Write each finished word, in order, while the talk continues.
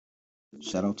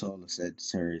Shout out to all the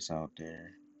Sagittarius out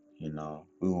there. I'm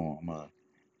gonna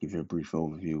give you a brief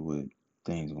overview of what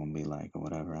things gonna be like or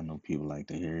whatever. I know people like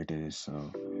to hear this,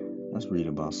 so let's read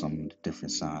about some of the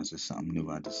different signs. It's something new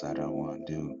I decided I want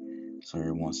to do. So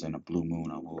every once in a blue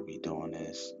moon, I will be doing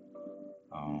this.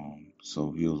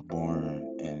 So if you was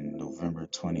born in November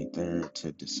 23rd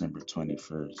to December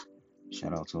 21st,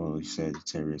 shout out to all these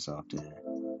Sagittarius out there.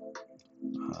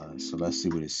 So let's see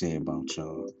what it say about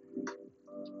y'all.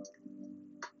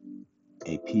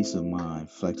 A peace of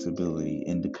mind, flexibility,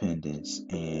 independence,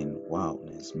 and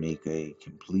wildness make a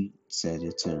complete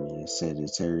Sagittarius.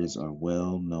 Sagittarius are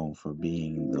well known for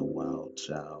being the wild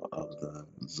child of the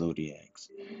zodiacs.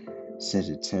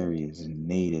 Sagittarius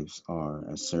natives are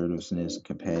assertiveness,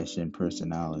 compassion,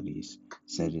 personalities.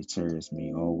 Sagittarius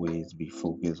may always be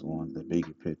focused on the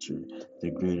bigger picture, the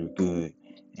greater good,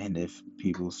 and if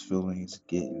people's feelings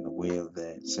get in the way of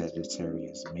that,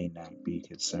 Sagittarius may not be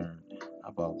concerned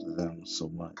about them so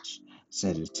much.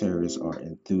 Sagittarius are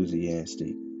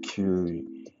enthusiastic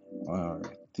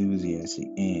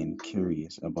and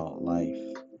curious about life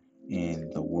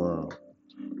and the world.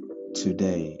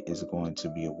 Today is going to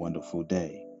be a wonderful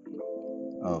day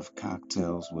of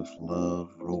cocktails with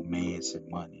love, romance, and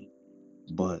money.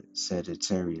 But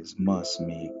Sagittarius must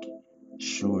make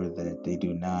sure that they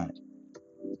do not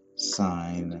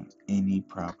sign any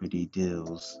property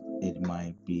deals. It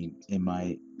might be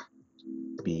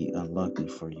unlucky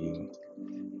for you.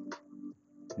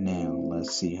 Now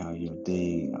let's see how your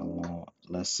day along.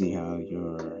 Let's see how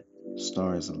your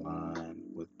stars align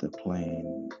with the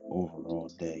plan overall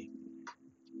day.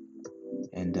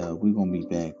 And we're gonna be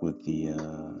back with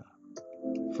the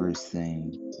first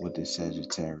thing with the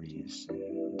Sagittarius.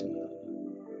 And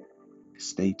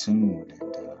stay tuned,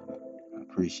 and I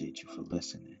appreciate you for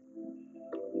listening.